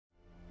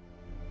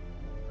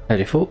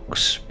Howdy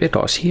folks,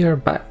 Bairdos here,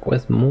 back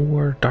with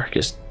more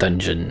Darkest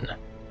Dungeon.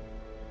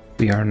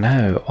 We are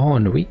now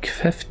on week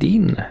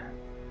 15.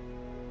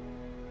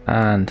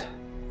 And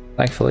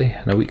thankfully,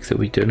 in a week that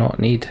we do not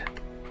need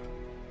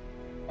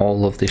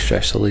all of the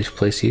stress of these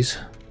places,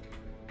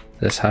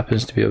 this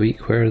happens to be a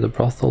week where the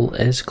brothel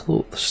is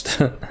closed.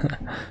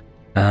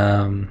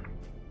 It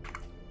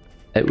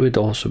would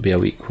also be a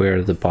week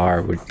where the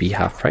bar would be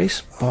half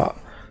price, but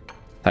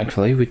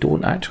thankfully we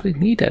don't actually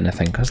need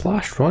anything because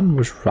last run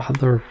was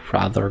rather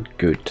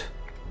good.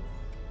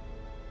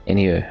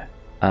 Anyway,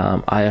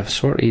 I have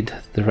sorted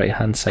the right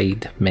hand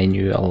side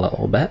menu a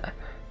little bit.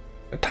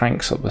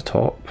 Tanks up the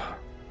top,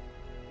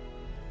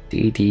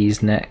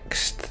 DDs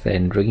next,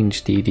 then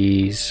ranged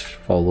DDs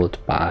followed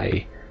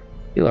by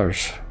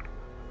healers.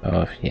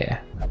 Oh yeah,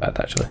 bad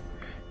actually.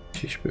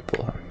 She should be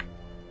below him.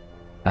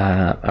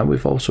 And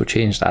we've also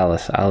changed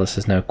Alice. Alice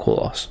is now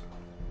Kolos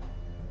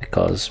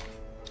because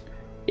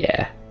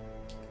yeah,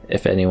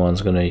 if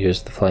anyone's going to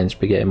use the flying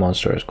spaghetti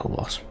monster, it's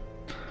Kolos.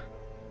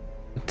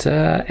 But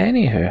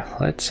anywho,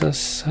 let's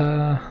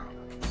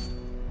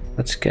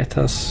get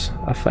us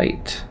a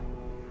fight.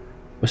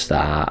 What's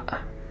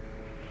that?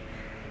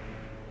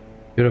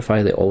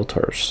 Purify the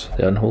altars.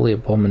 The unholy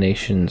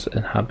abominations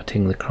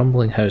inhabiting the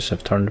crumbling house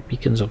have turned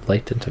beacons of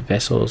light into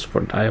vessels for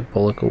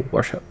diabolical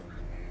worship.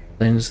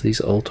 Cleanse these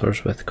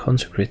altars with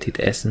consecrated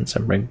essence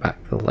and bring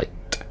back the light.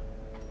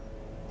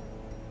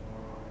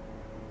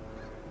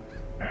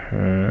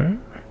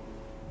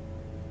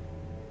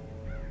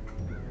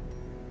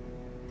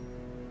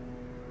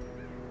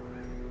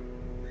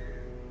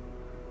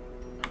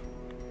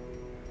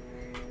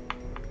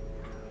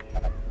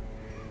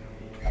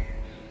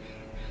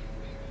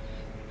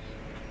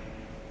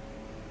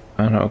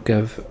 And I'll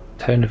give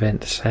town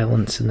event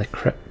silence in the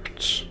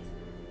crypts.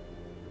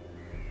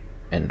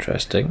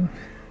 Interesting.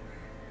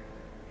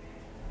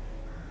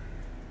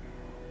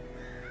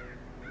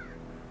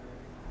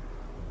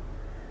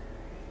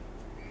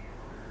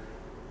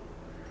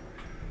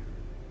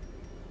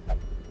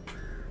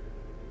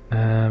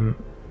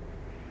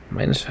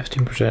 Minus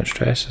 15%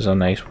 stress is a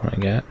nice one to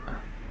get.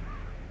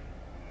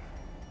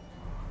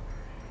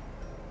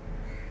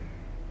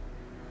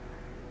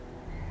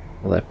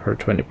 Leper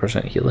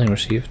 20% healing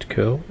received,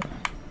 cool.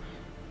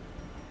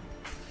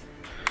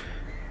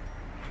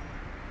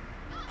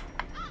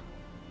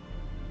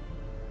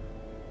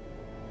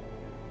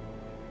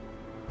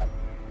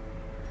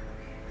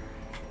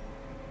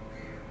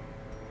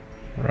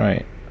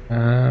 Right,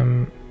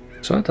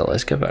 so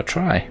let's give it a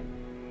try.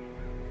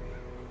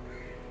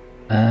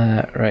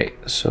 Right,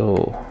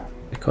 so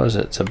because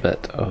it's a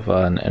bit of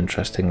an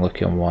interesting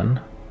looking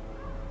one,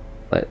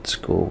 let's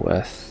go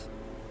with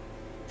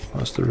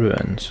what's the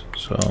ruins.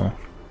 So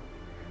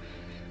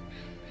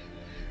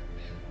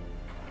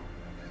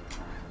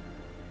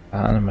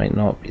I might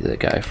not be the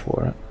guy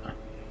for it.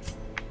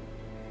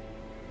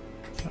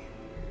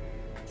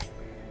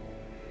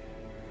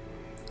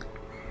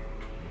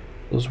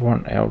 Those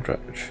weren't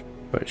eldritch,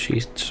 but she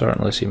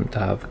certainly seemed to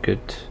have a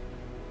good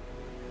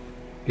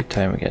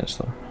time against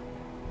them.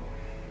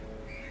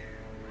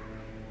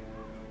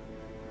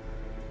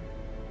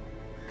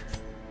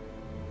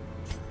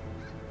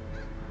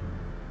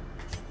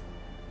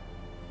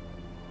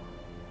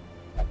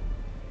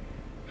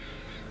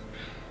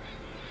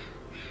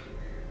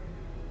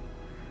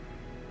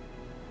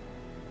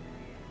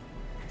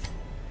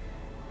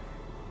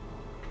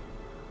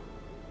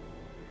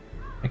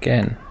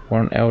 Again,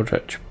 weren't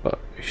eldritch, but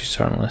she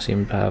certainly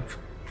seemed to have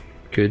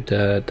good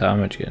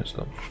damage against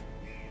them.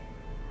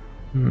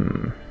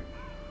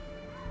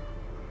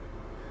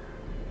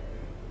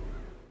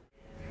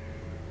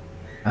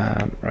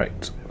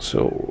 Right,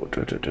 so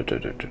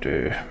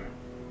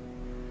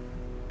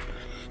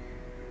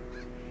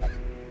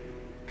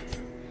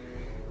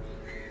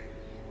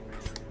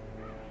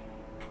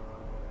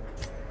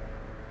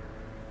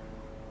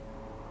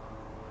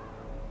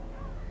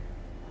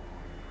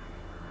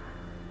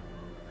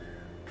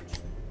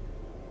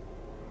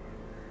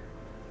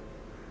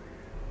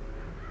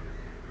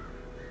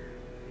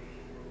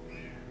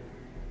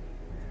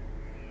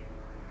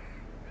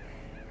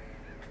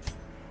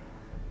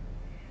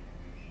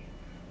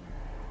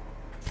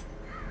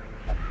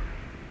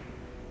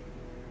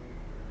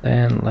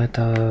then let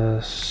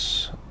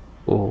us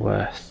go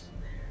with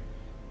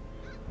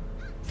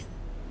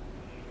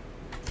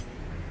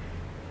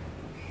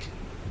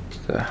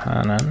the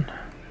Hanan.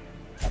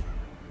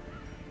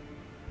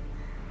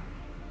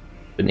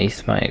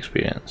 Beneath my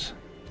experience.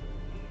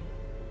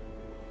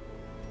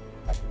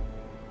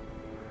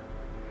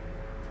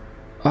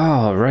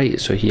 Oh right,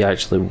 so he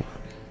actually,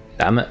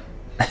 damn it,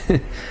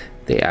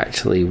 they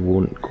actually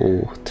won't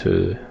go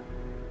to.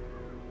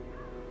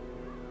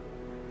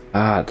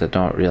 I did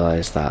not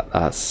realise that.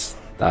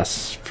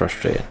 That's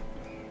frustrating.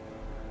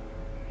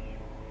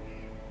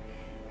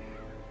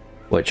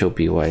 Which will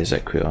be why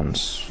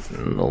Zequion's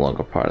no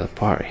longer part of the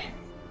party.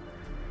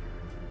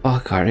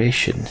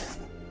 Baccaration.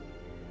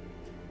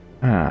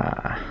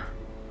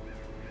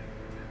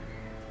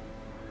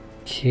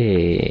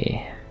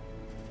 Okay.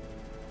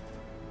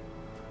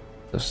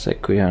 The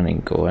sick we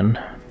aren't going.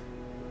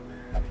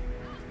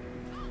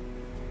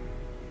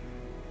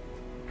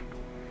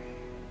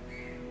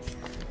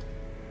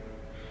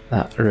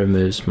 That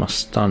removes my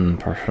stun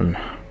person.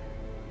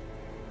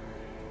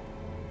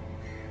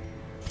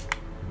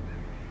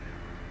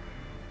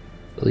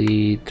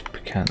 Bleed,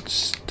 can't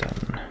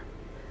stun.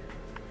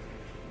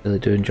 Really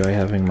do enjoy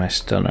having my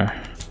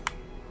stunner.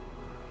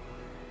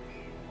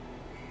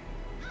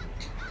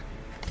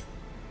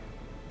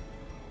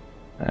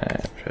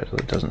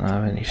 Predator doesn't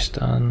have any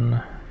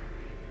stun.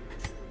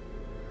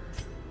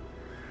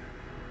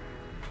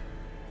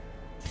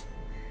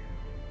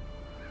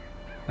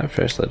 That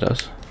Presley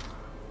does.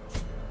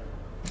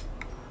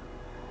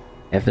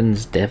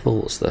 Heaven's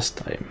Devils this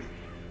time.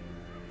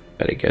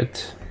 Very good.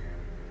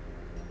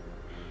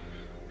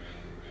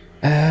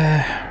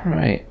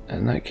 Right,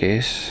 in that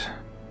case,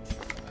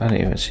 I don't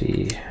even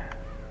see.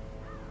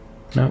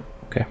 No,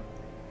 okay.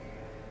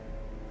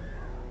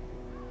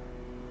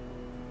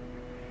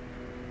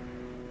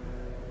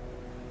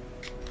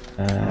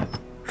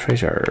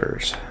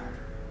 Treasures.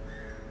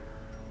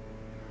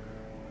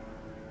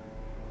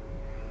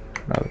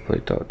 Another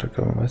Plague Doctor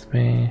coming with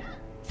me.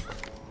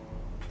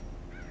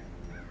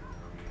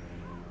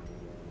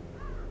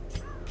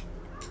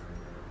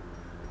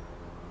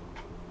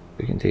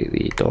 We can take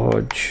the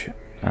dodge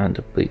and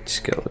the bleed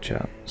skill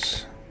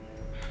chance.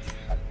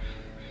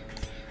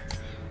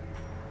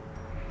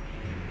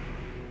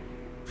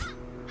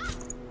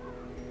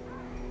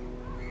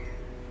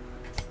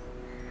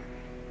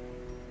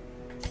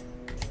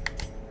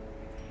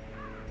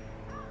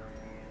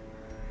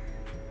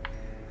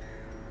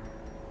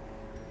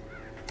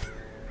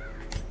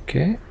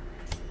 Okay.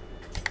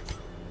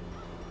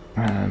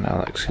 And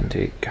Alex can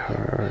take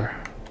her.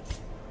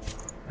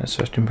 That's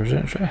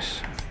 15%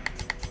 stress.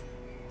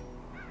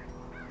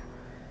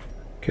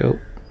 Cool.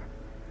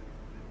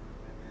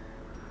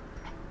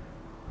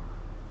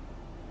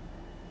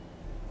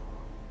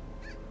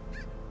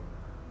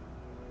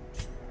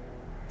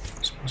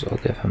 Suppose I'll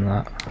give him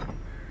that.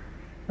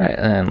 Right,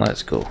 then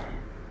let's go.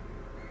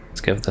 Let's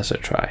give this a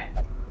try.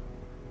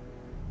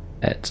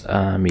 It's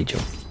a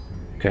medium.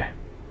 Okay.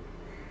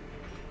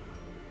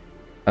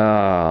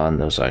 And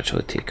those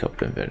actually take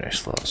up inventory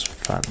slots.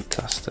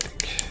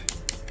 Fantastic.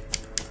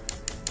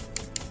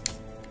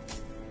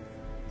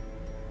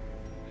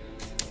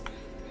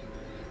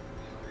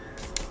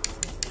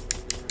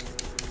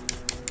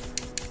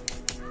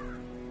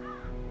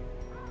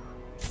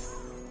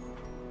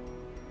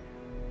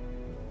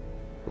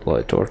 A lot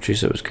of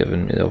torches that was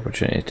given me the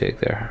opportunity to take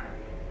there.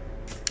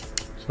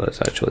 So let's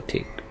actually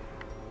take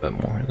a bit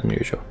more than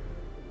usual.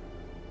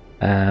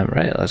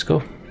 Right, let's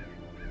go.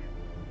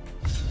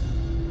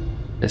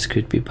 This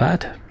could be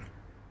bad.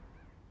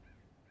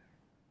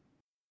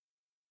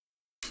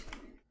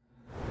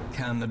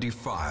 Can the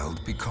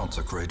defiled be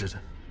consecrated?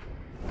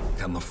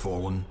 Can the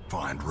fallen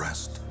find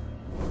rest?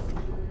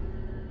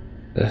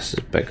 This is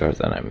bigger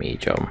than a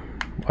medium.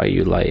 Why are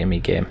you lying me,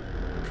 game?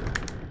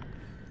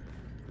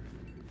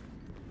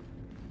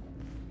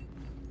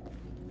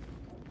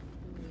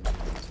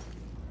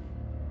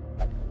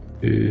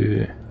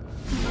 Ooh.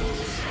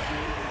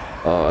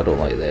 Oh, I don't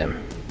like them.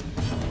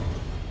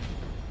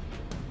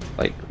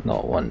 Like,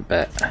 not one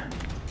bit.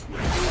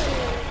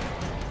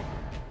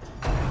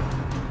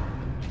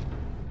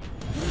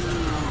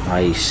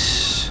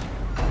 Nice.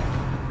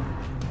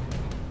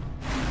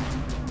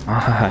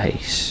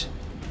 Nice.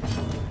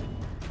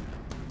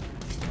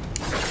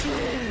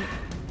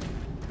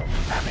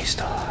 Damn, he's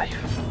still alive.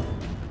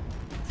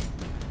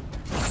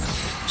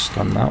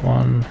 Stun that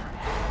one.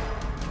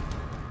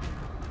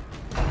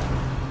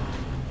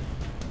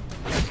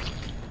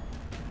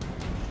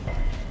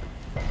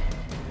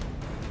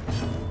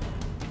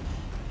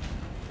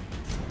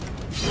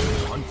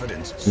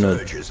 No,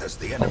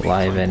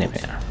 alive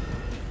anywhere.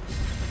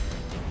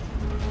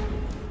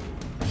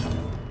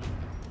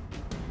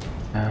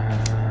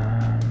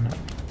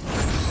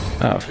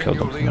 Oh, I've killed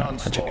them. No,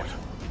 magic.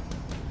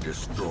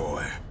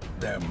 Destroy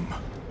them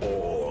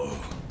all.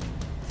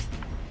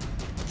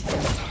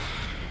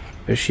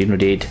 Where's she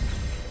dead?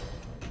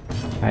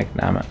 Heck,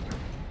 damn it.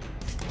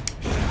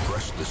 Oh,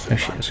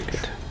 she is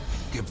good.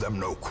 Give them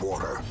no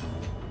quarter.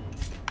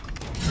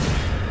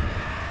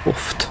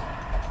 Oofed.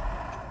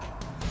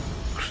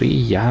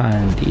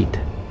 Yeah,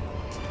 indeed.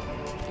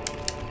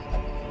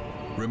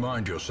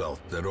 Remind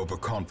yourself that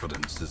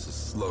overconfidence is a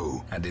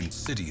slow and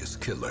insidious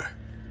killer.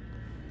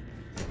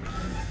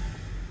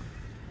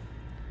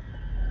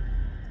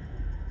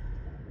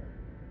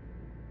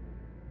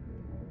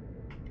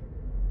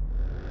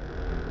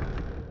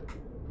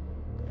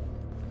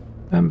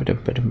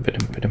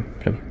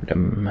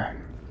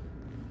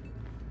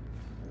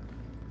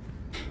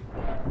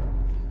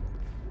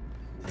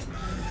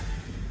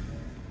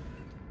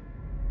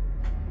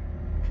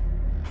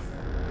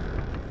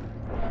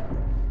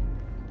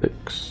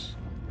 Books.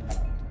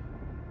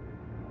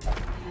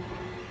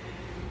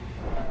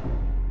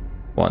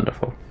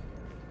 Wonderful.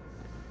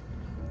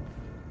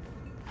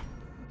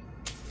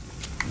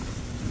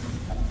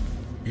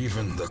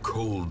 Even the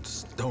cold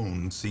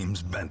stone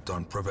seems bent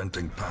on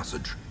preventing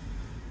passage.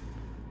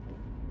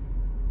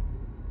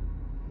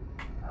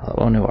 That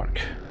will only work.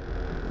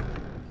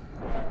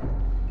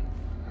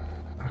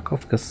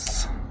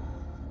 Sarcophagus.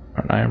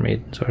 Or an Iron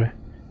Maiden, sorry.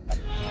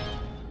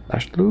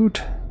 Dash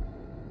loot.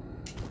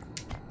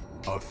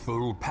 A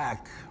full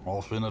pack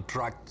often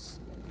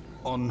attracts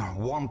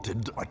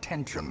unwanted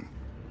attention.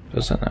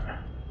 Doesn't it?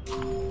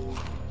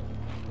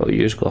 Well,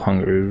 you just got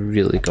hungry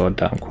really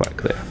goddamn quick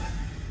there.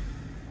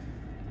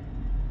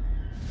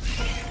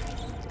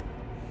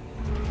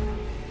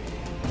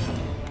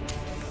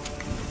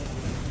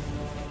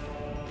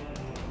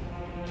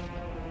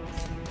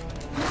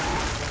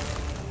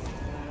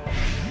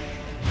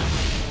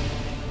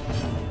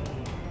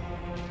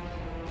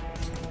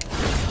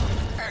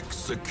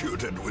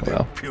 Executed with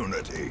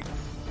impunity.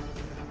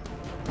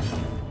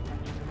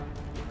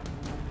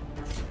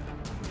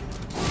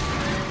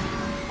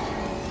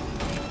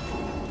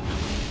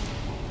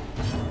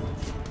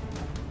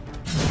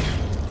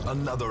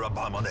 Another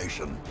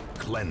abomination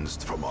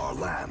cleansed from our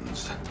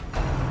lands.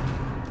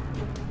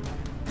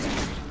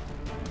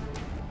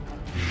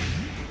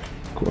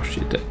 Of course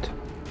you did.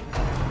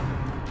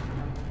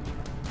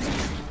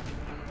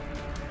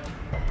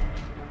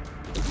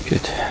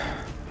 Good.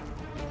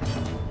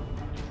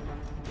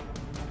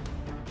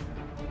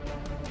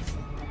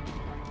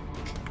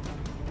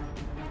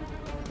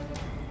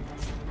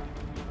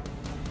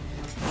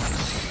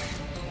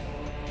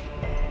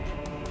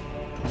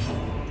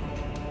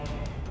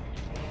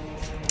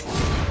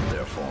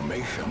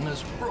 Formation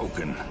is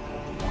broken.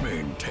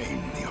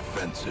 Maintain the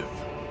offensive.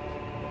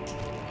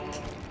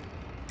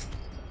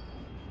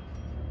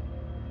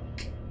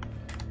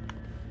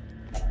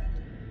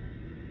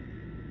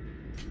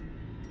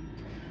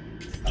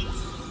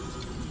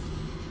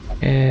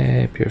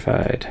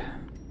 Purified.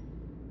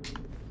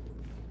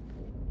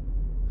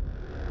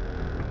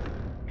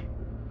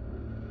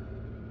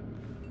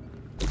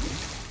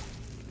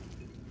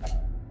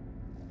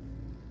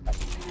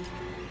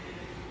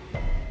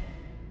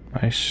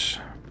 Nice.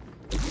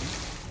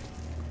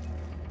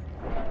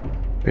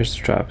 Where's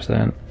the traps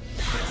then?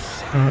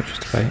 Oh,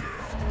 just a fight.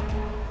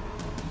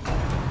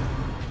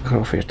 Look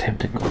off your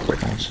tempting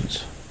corporate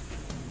nonsense.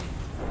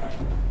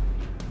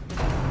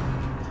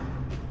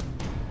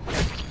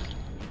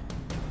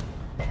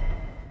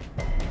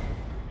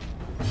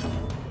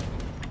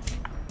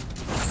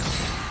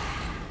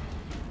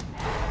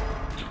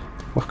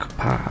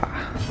 Wakapa.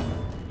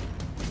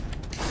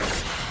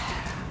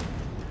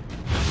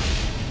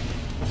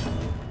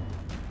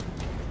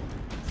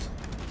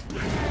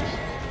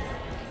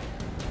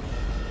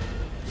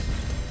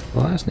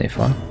 Well, that's no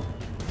fun.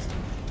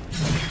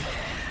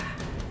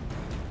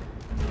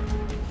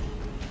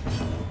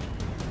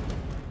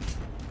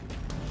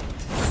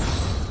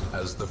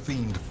 As the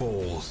fiend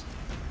falls,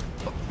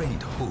 a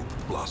faint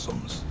hope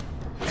blossoms.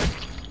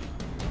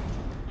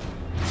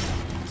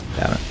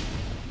 Damn it.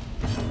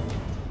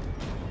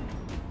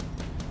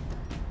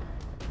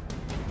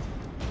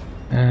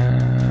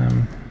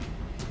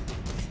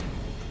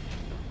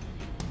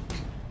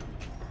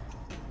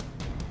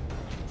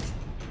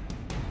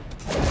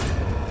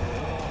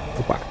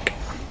 Whack.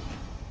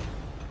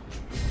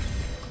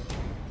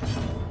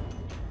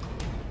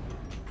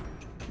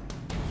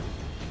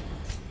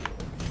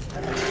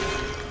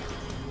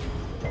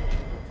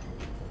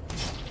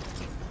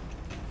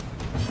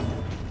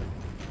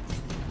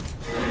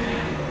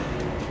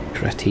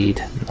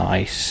 Critted,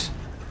 nice.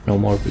 No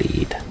more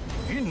bleed.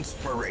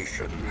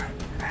 Inspiration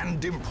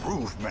and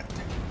improvement.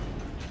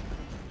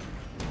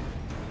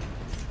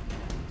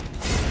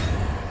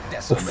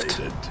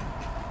 Decimated.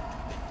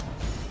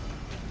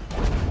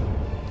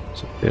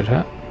 So good,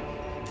 huh?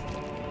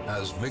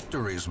 As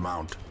victories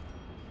mount,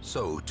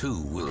 so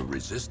too will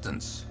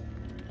resistance.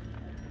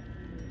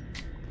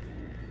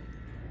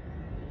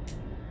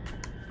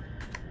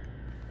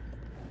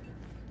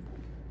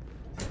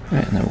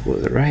 Right, and then we'll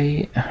go to the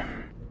right.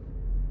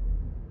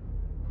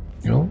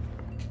 No.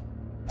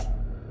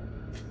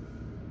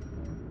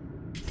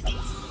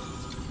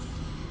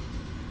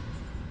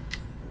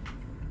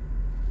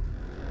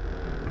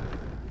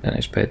 Then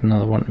expect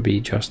another one to be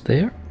just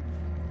there.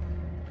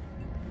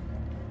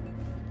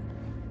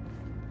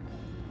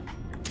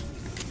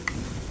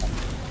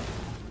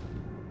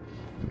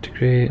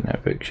 Integrate, now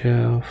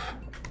bookshelf.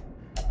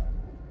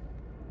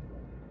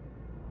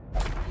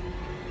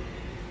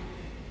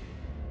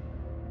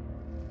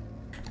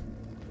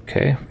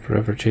 Okay,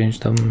 forever change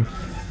them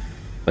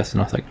with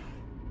nothing.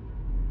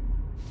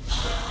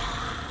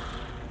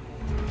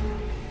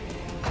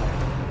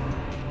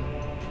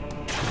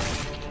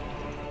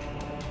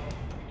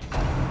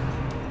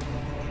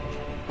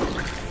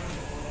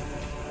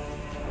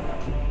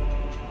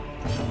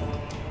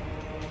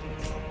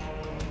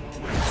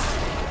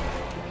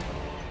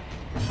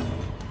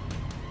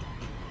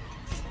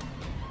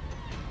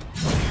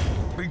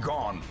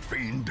 Begone,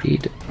 fiend.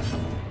 Eat.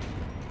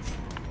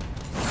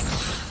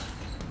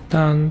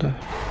 Stand.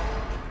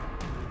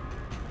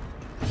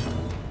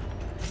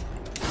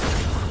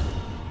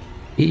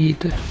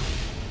 Eat.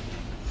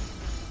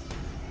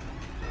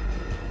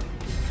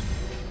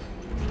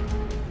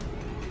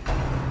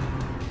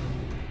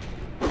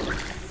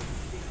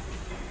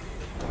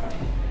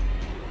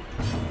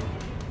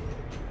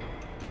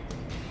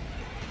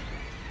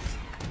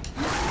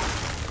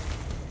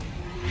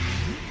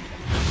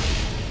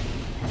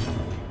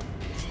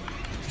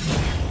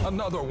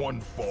 Another one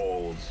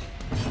falls.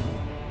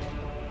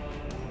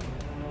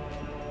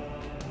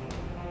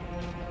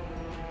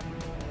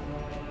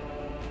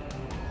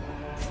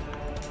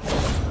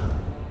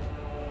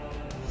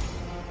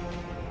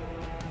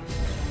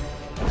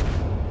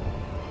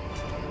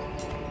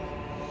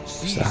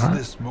 Seize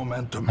this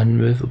momentum.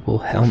 Unmovable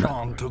helmet. Push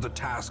on to the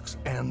task's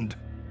end.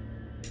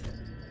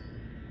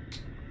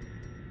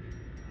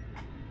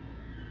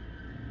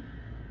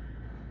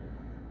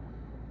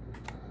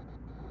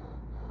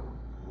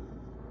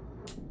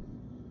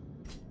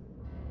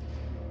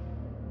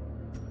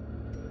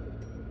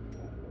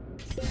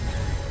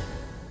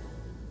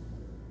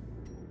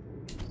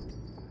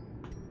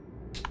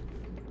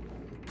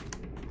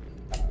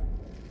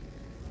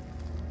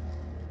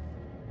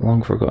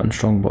 Long forgotten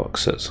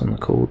strongbox sits on the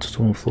cold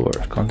stone floor,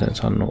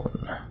 contents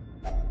unknown.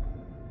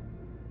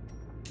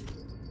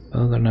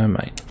 Oh, they're now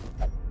mine.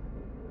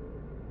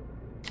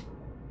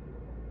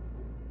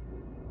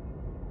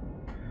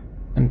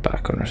 And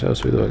back on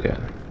ourselves we go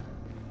again.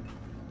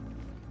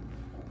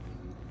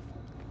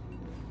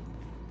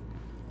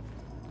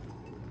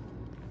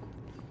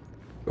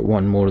 Got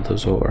one more of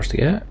those ores to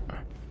get.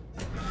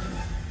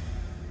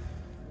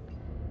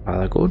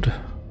 Rather good.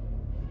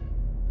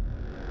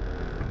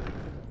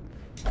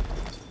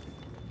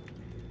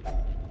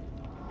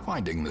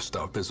 Finding the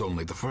stuff is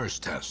only the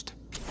first test.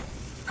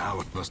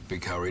 Now it must be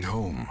carried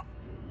home.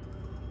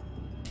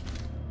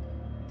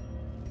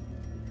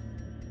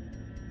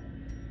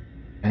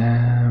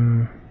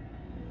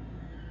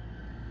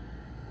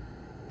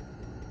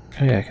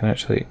 Oh yeah, I can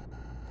actually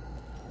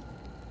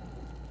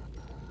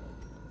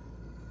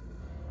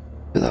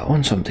put that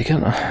on something,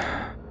 can't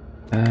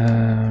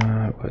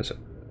I? What is it?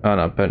 Oh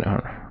no, bounty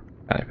hunter.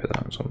 Can I put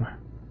that on somewhere?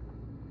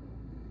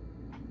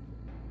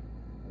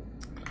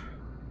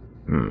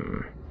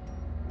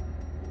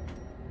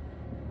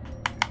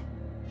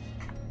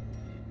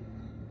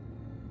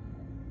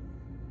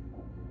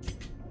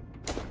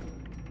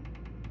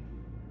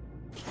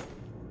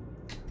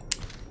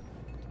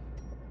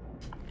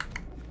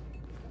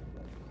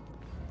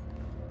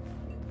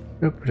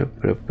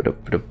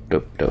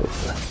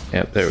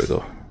 Yep, there we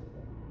go.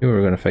 We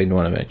were going to find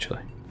one eventually.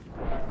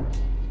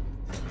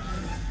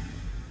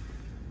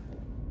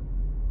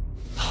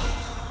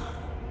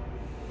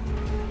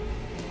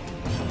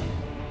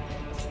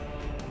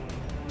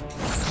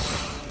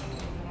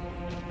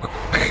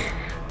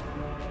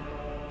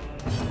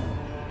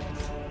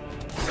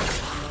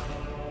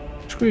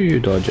 Screw you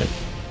dodging.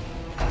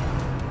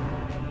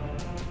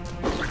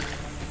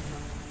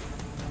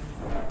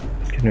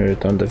 Can you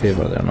return the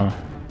favor there now?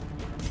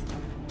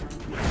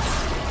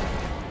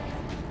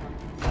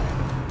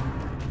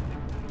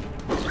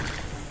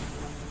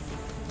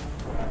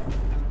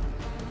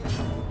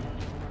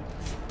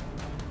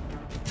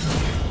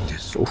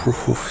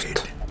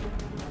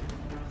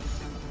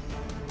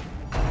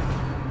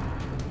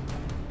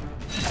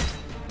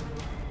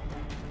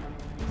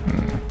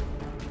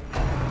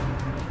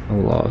 A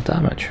lot of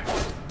damage.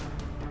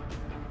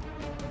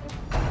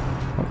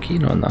 I'm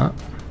keen on that.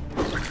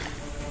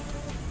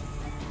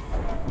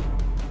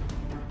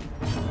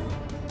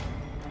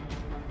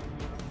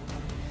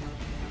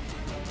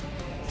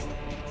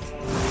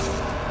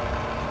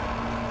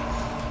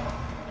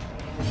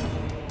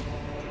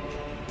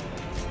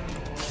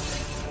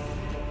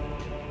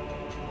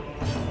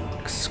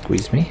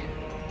 Squeeze me.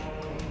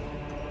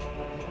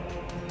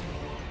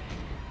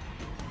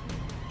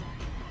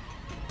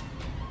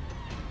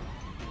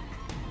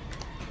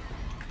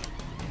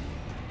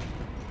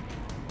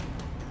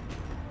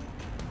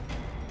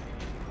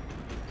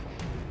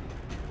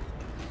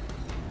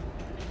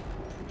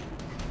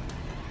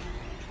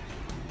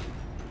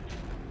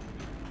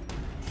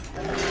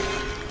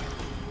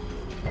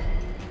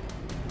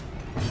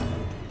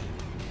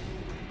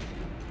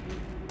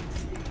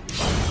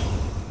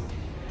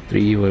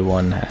 Three with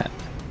one hat.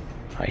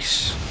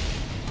 Nice.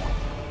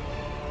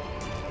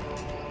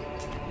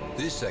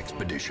 This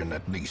expedition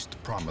at least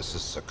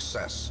promises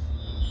success.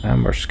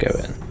 And we're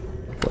scouting.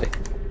 Hopefully.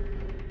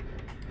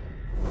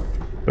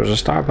 There's a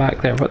star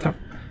back there. What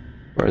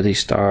are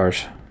these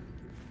stars?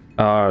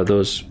 Are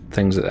those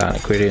things that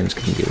antiquarians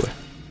can deal with?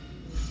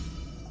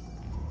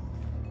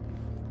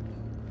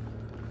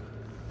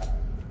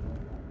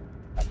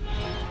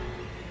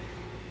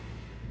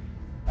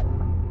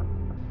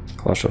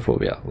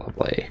 Claustrophobia,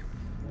 lovely.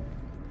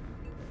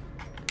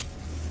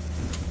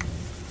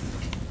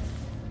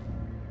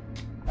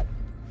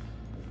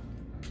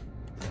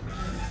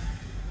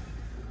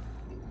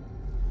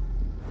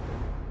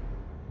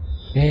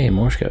 Yay,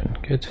 more scouting,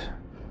 good.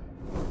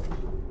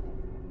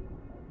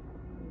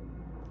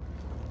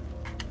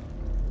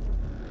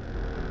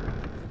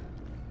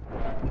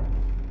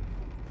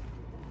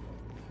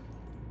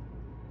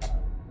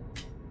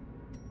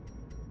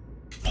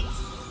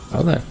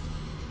 Oh then,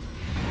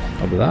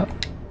 I'll do that.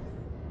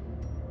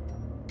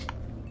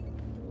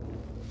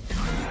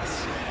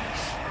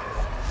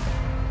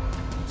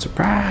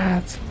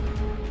 Surprise!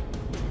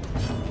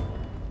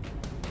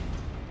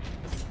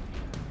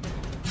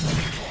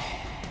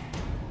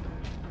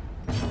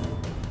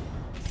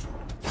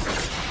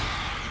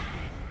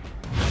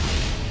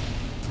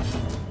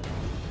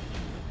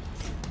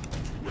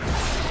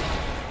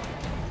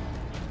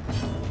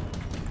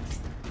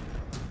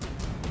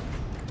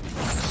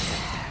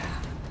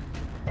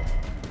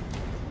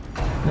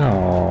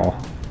 Oh.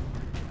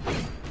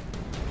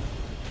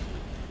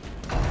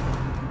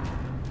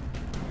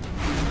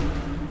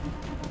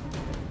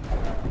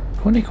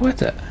 Couldn't he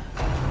quit it?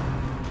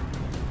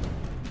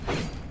 I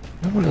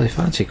don't really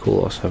fancy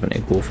Kolos having to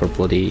go for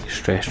bloody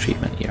stress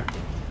treatment here.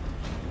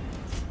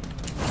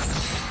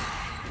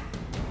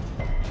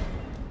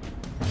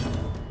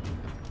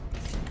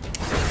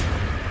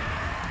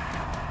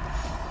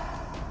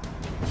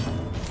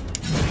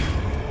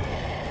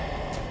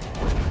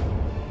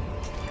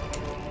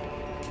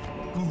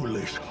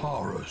 Ghoulish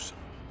horrors,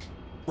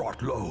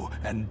 brought low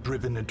and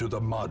driven into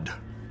the mud.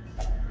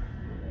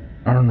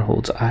 Urn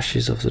holds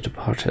ashes of the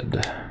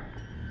departed.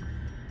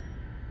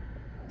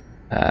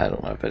 I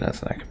don't have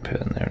anything I can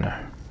put in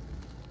there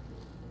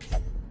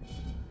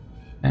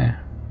now.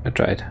 I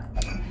tried.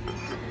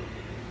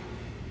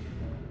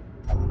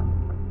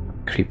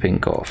 Creeping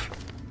goth.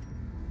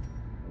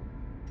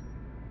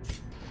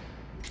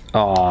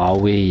 Oh,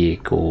 away you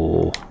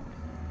go.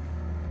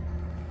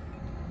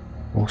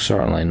 Well,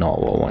 certainly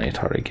not what I wanted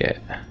her to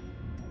get.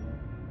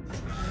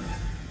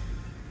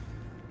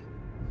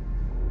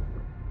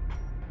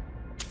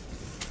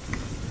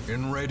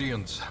 In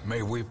Radiance,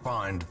 may we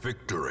find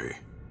victory.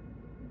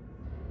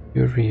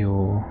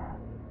 Uriel.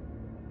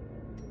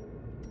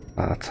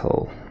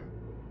 Battle.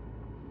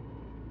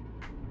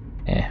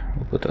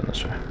 We'll go down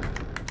this way.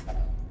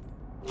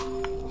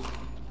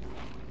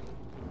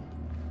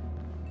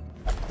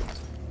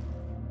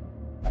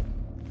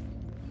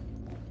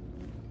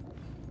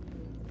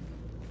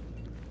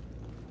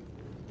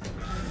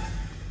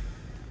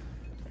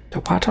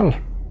 To battle.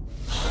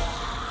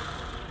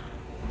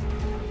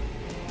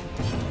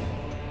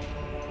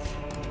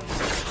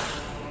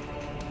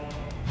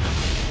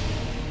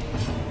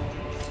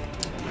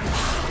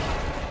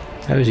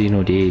 How is he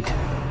no dead?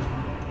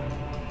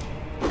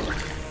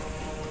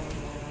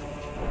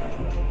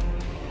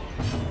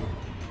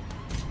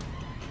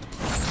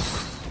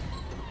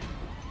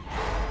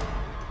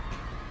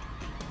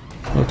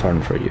 No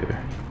turn for you.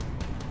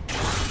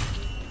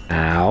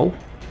 Ow.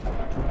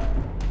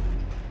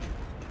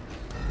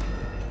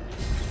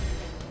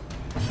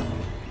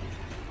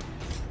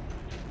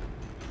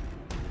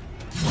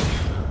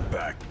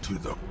 Back to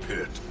the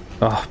pit.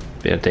 Oh,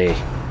 Bairdos.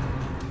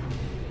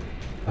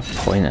 A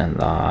point in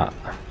that.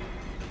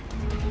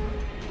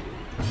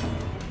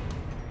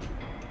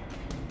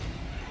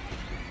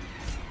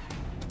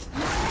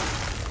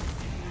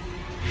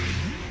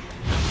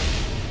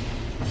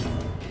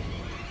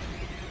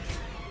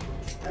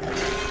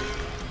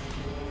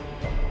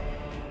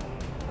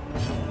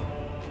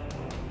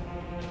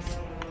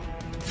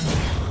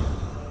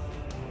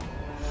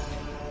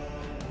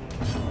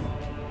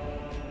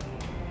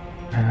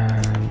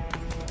 And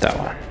that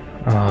one.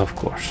 Oh, of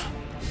course.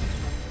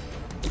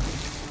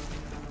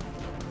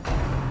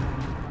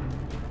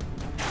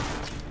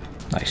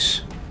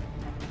 Nice.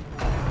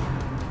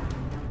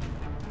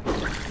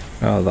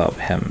 Oh, that'll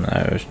be him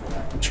now.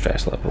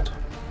 Stress leveled.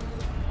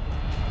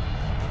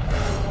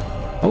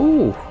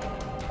 Oh,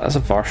 that's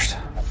a first.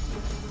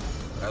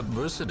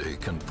 Adversity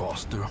can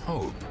foster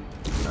hope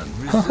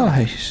and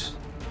Nice.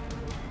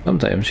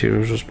 Sometimes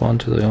heroes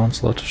respond to the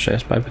onslaught of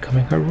stress by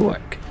becoming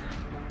heroic.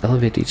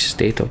 Elevated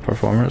state of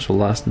performance will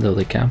last until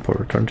they camp or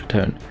return to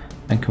town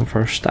and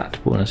confer stat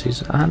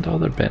bonuses and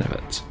other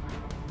benefits.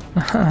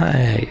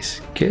 Nice.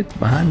 Good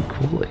man,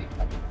 Coley.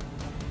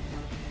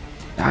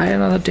 Die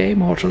another day,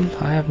 mortal.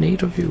 I have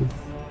need of you.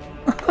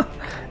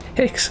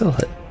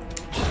 Excellent.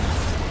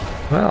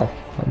 Well,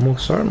 I'm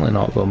most certainly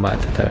not going back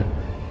to town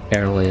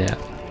early yet.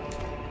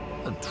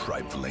 a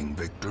trifling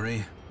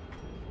victory,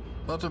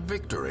 but a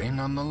victory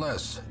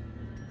nonetheless.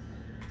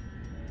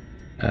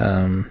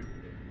 I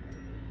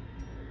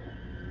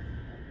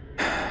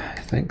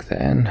think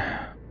then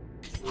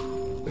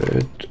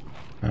food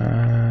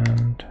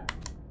and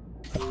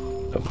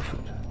double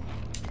food.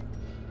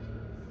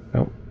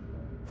 Oh,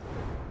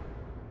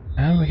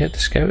 and we get the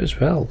scout as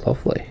well.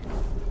 Lovely.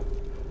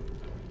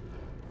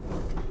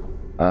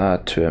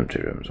 2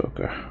 empty rooms.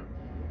 Okay.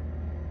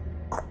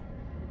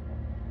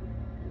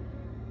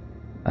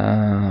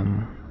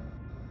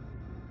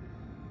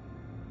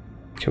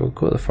 Okay, we'll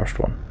go to the first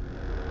one.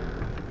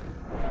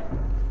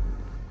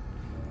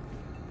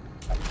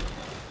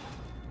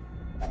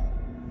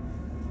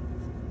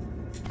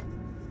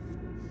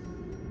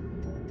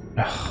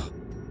 Ugh.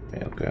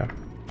 Okay.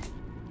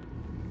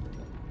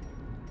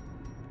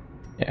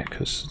 Yeah,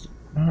 because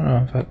I don't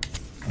know if there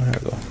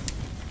we go.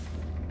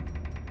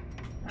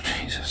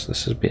 Jesus,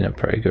 this has been a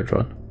pretty good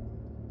run.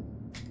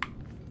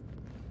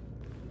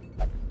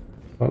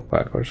 Walk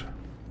backwards.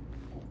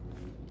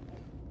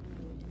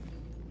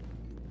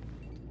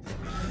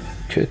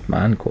 Good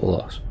man,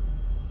 Kolos.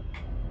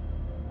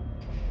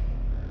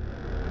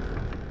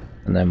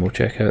 And then we'll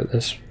check out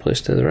this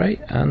place to the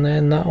right, and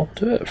then that'll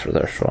do it for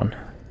this run.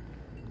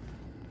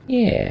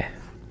 Yeah,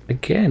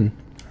 again,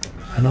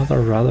 another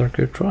rather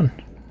good run.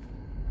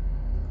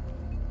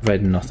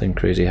 Provided nothing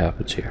crazy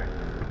happens here.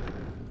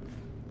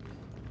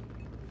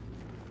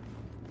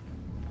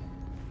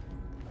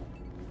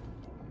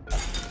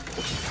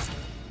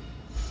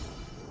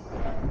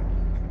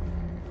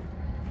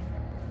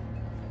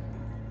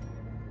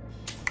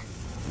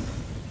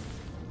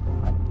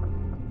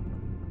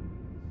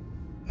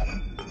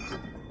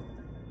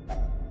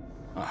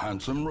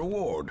 handsome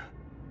reward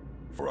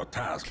for a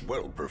task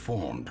well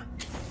performed.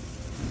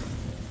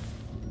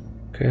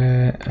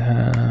 Okay,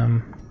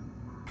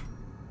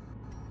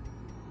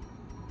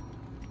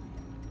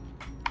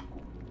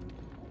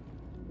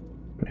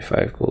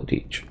 25 gold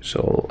each.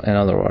 So, in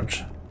other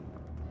words,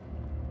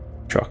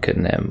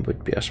 trucking them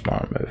would be a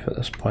smart move at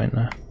this point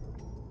now.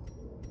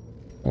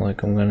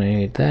 Like, I'm gonna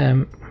need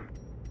them.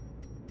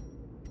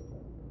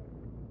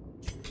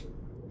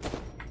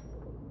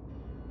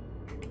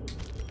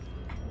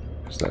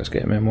 So that's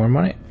getting me more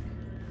money.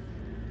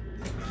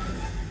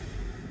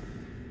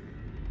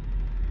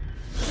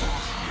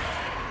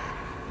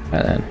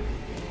 And then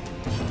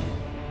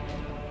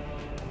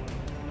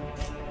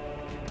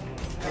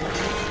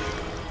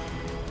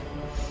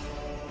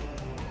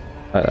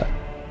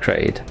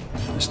trade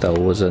still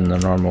was in the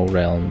normal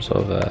realms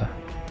of the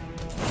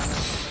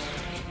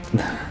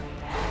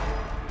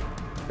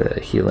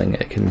healing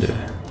it can do.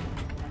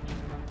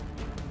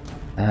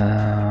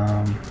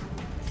 Oh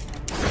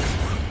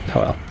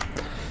well.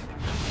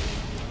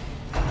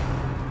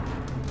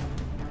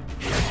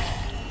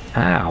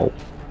 Ow.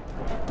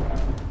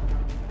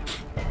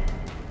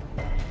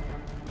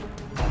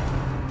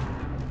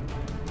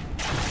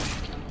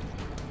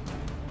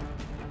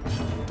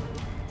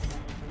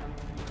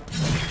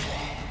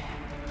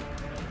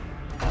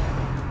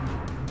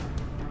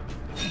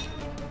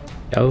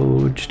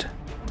 Dodged.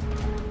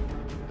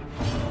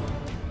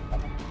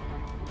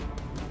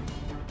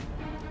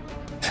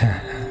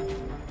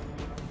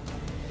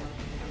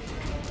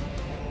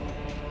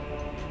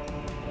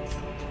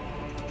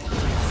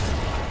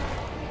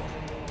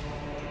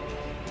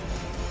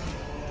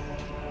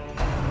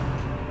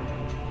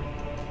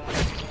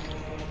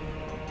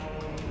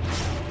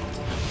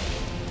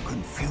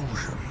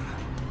 Confusion,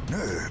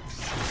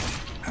 nerves,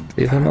 and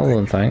Leave him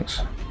alone,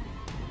 thanks.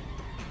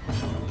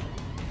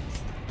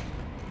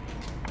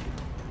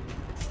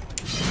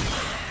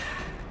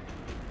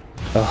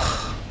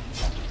 Ugh.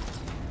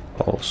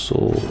 Also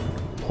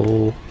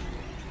low.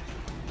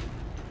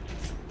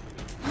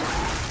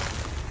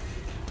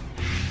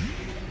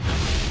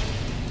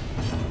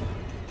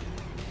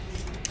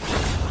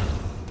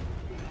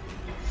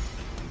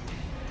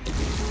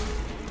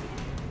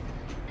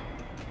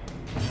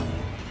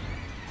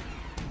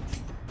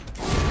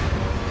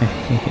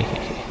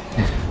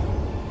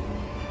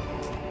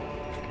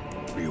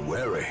 be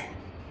wary.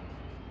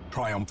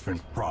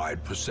 Triumphant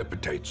pride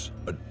precipitates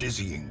a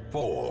dizzying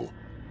fall.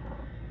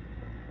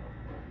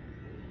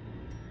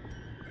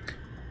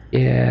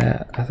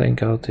 Yeah, I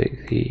think I'll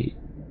take the...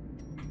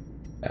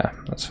 Yeah,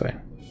 that's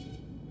fine.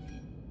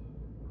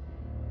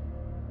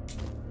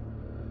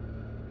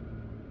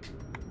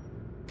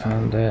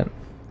 And then...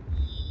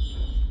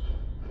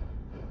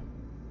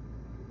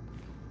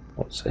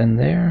 What's in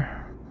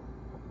there?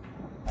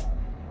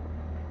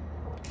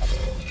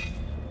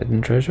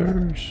 Hidden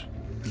treasures?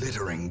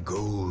 Glittering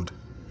gold,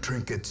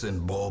 trinkets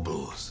and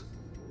baubles.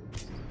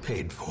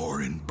 Paid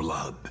for in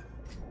blood.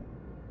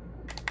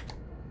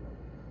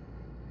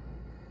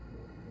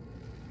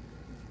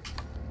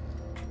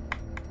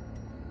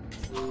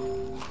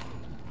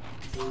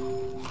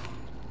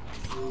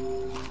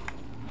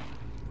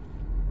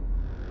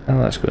 And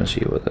let's go and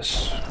see what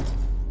these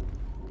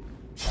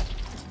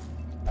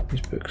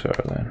books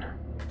are then.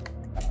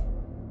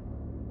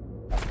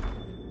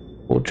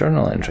 Oh,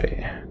 journal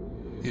entry.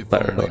 If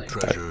Literally, only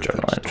treasure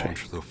journal could entry.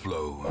 staunch the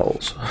flow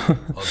Balls. of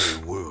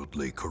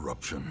otherworldly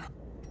corruption.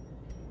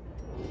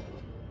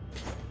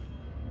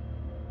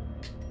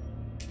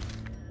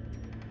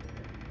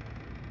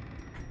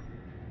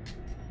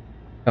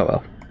 Oh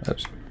well.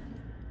 Oops.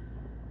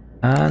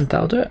 And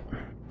that'll do it.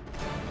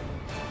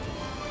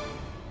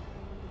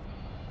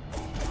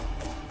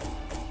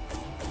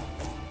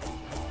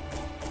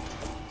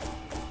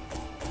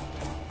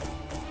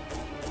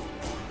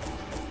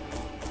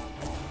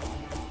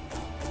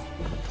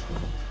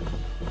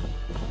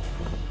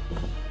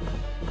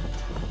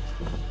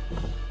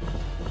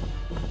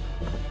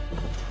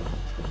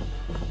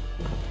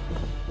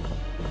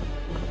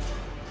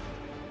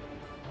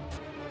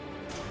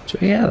 So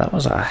yeah, that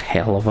was a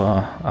hell of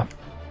a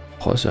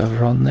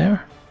positive run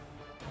there.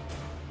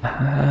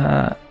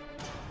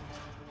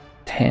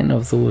 10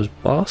 of those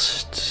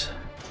busts.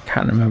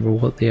 Can't remember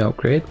what they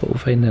upgrade, but we'll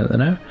find out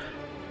now.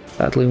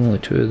 Sadly only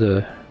 2 of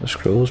the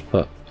scrolls,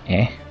 but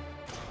a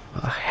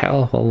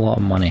hell of a lot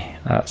of money.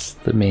 That's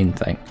the main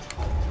thing.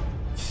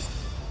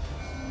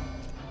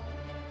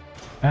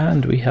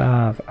 And we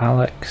have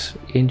Alex,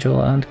 Angel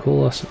and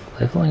Colas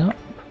leveling up.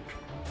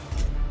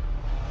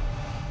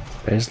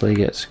 Presley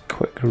gets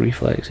quick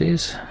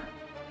reflexes.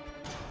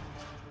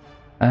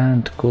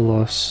 And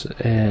Colas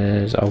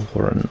is a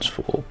Warren's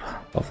phobe.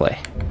 Lovely.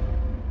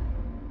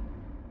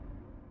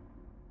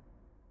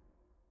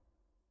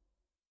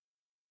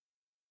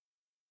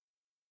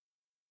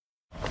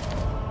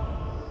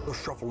 The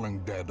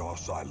shuffling dead are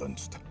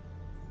silenced.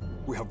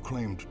 We have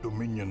claimed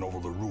dominion over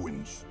the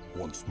ruins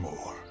once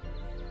more.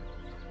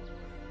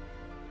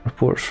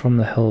 Reports from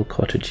the hill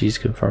cottages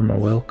confirm a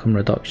welcome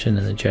reduction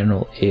in the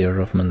general air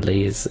of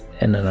malaise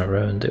in and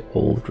around the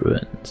old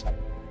ruins.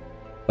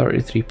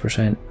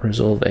 33%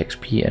 resolve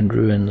XP in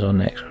ruins on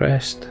next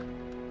quest.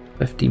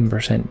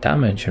 15%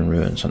 damage in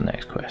ruins on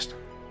next quest.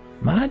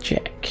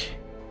 Magic!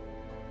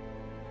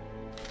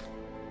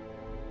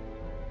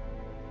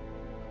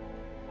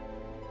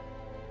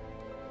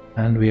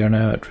 And we are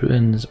now at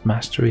Ruins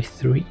Mastery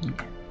 3.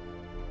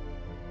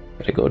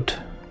 Very good.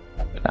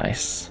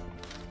 Nice.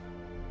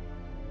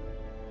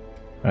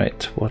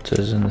 Right, what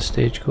is in the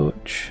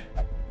stagecoach?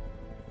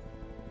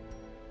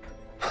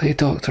 Play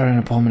Doctor, an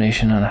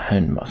Abomination, and a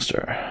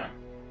Houndmaster.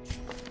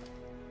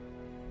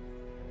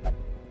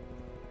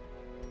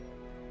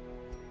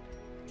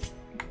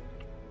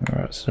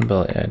 What's an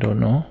ability? I don't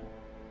know.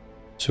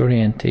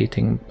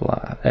 Disorientating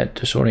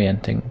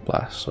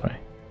blast, sorry.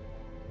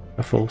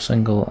 A full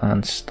single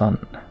and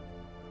stun.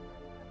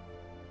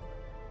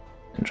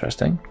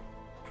 Interesting.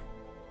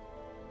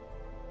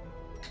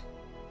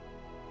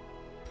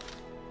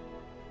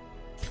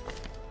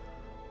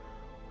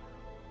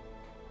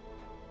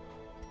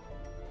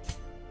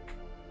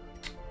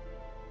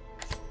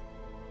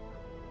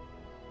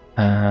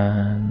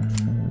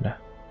 And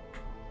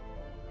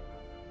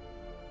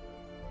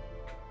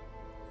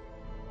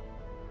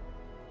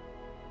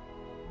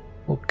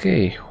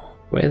okay,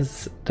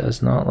 With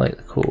does not like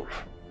the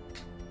cove.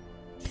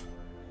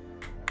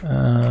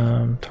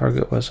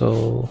 Target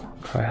whistle,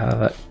 cry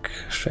havoc,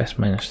 stress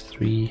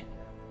 -3,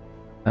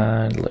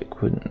 and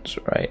lick wounds.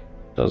 Right,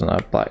 doesn't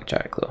have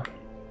blackjack though.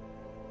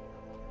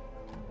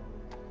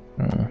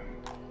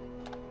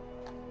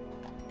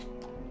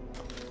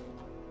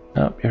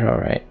 Nope, you're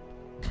alright.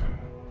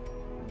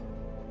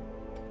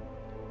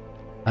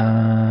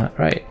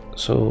 Right,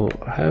 so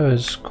how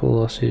is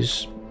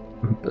Colossus?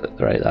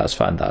 Right, that's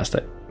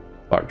fantastic.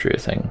 Virtue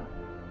thing.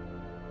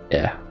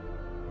 Yeah.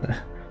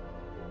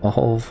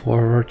 All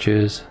 4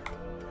 virtues.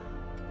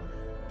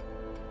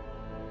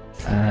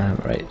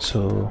 Right,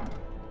 so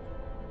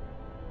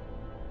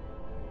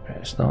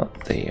it's not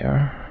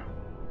there.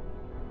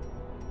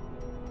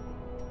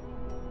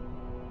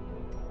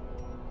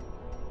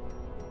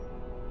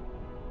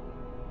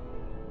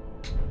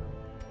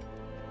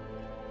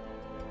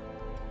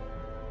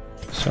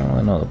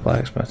 Certainly not the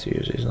blacksmith who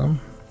uses them.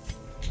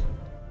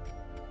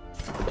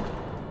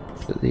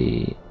 But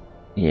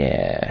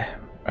yeah,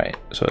 right,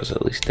 so it's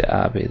at least the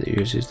abbey that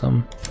uses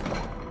them.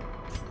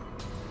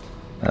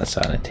 That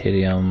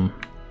sanitarium.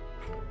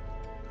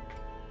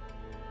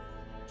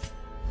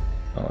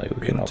 Not like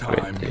we can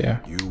upgrade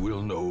there. You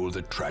will know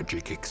the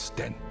tragic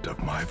extent of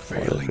my Or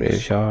failings. the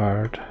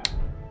graveyard.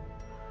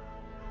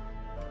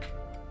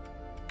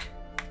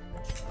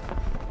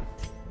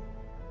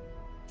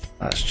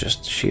 That's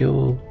just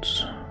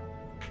shields.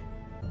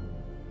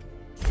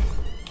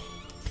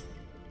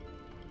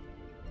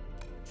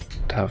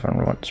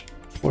 Tavern wants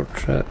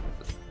portrait.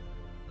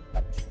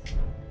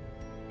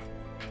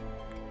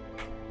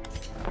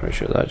 Pretty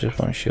sure that just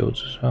wants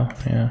shields as well,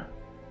 yeah.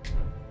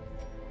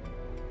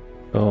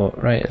 So,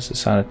 right, it's the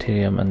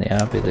sanitarium and the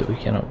abbey that we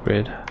can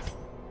upgrade.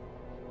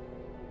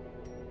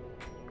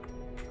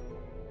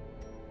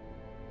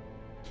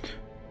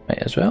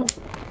 Might as well.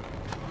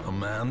 A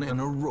man in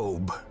a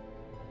robe,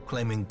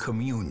 claiming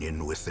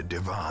communion with the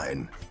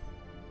divine.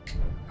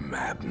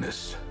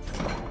 Madness.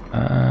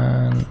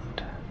 And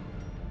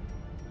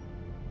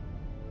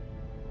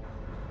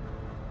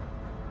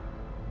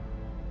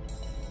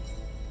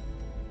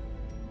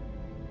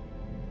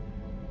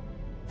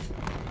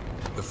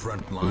The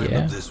front line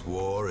of this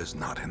war is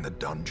not in the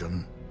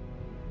dungeon,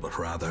 but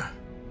rather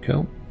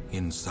cool.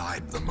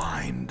 inside the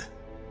mind.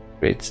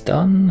 It's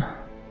done.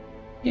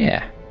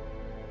 Yeah.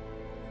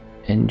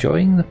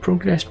 Enjoying the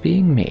progress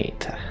being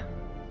made.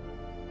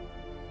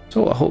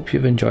 So I hope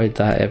you've enjoyed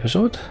that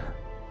episode.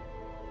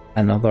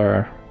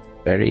 Another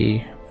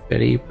very,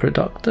 very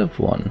productive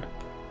one.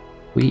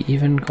 We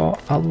even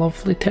got a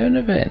lovely town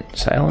event,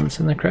 Silence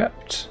in the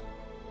Crypt.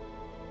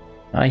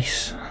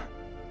 Nice.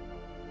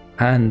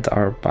 And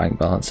our bank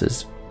balance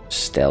is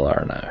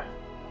stellar now.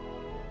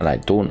 And I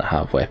don't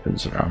have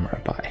weapons and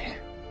armor to buy.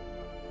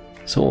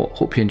 So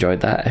hope you enjoyed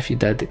that. If you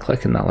did,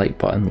 clicking that like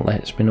button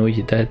lets me know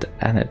you did,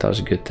 and it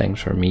does good things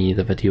for me,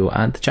 the video,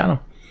 and the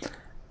channel.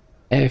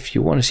 If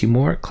you want to see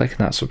more, clicking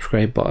that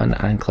subscribe button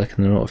and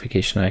clicking the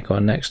notification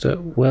icon next to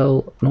it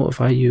will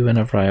notify you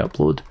whenever I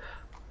upload.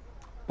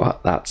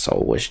 But that's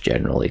always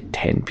generally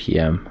 10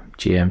 PM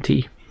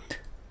GMT.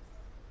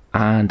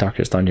 And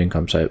Darkest Dungeon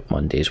comes out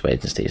Mondays,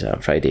 Wednesdays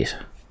and Fridays.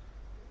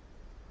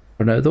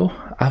 For now though,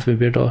 I've been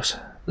Bairdos.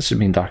 This has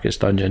been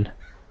Darkest Dungeon.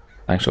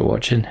 Thanks for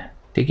watching.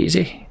 Take it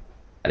easy.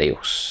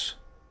 Adios.